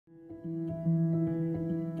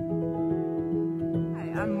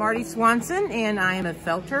I'm Marti Swanson, and I am a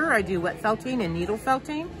felter. I do wet felting and needle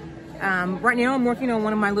felting. Right now I'm working on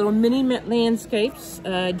one of my little mini landscapes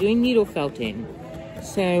doing needle felting.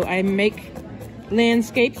 So I make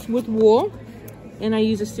landscapes with wool, and I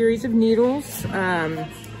use a series of needles,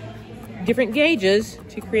 different gauges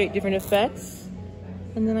to create different effects.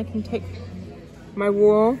 And then I can take my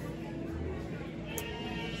wool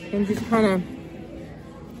and just kind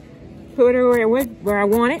of put it where I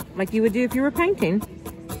want it, like you would do if you were painting.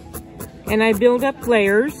 And I build up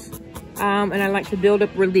layers, and I like to build up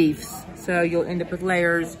reliefs. So you'll end up with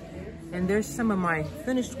layers. And there's some of my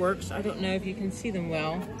finished works. I don't know if you can see them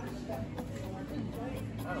well.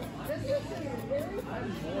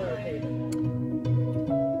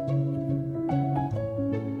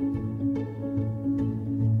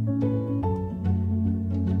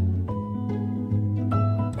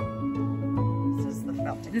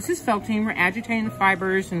 This is felting. We're agitating the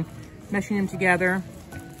fibers and meshing them together.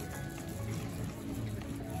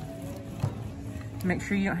 Make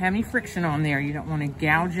sure you don't have any friction on there. You don't want to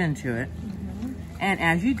gouge into it. And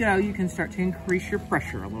as you go, you can start to increase your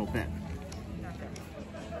pressure a little bit.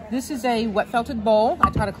 This is a wet felted bowl.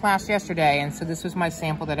 I taught a class yesterday, and so this was my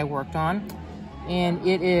sample that I worked on. And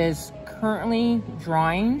it is currently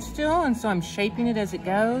drying still, and so I'm shaping it as it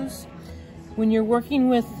goes. When you're working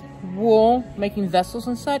with wool, making vessels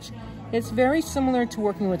and such, it's very similar to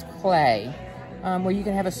working with clay, where you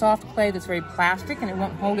can have a soft clay that's very plastic and it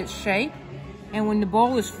won't hold its shape. And when the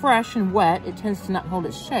bowl is fresh and wet, it tends to not hold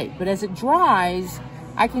its shape. But as it dries,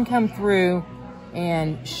 I can come through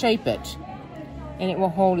and shape it, and it will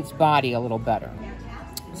hold its body a little better.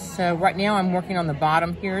 So right now I'm working on the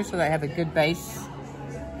bottom here so that I have a good base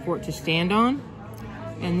for it to stand on.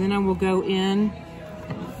 And then I will go in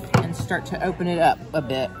and start to open it up a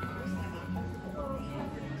bit.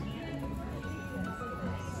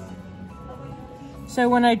 So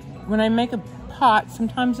when I make a pot,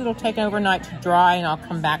 sometimes it'll take overnight to dry, and I'll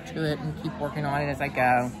come back to it and keep working on it as I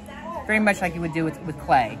go. Very much like you would do with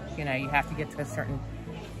clay. You know, you have to get to a certain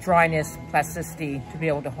dryness, plasticity to be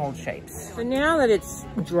able to hold shapes. So now that it's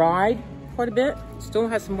dried quite a bit, still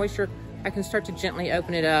has some moisture, I can start to gently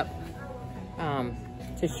open it up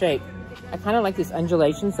to shape. I kind of like these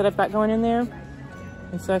undulations that I've got going in there.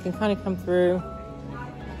 And so I can kind of come through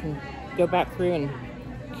and go back through and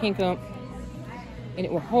kink them. And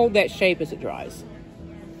it will hold that shape as it dries.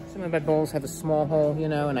 Some of my bowls have a small hole, you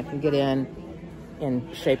know, and I can get in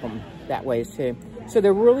and shape them that way too. So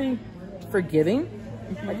they're really forgiving.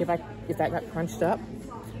 Like if that got crunched up,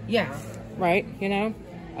 yeah, right, you know,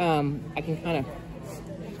 I can kind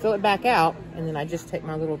of fill it back out, and then I just take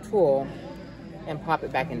my little tool and pop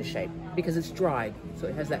it back into shape because it's dried, so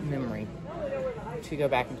it has that memory to go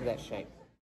back into that shape.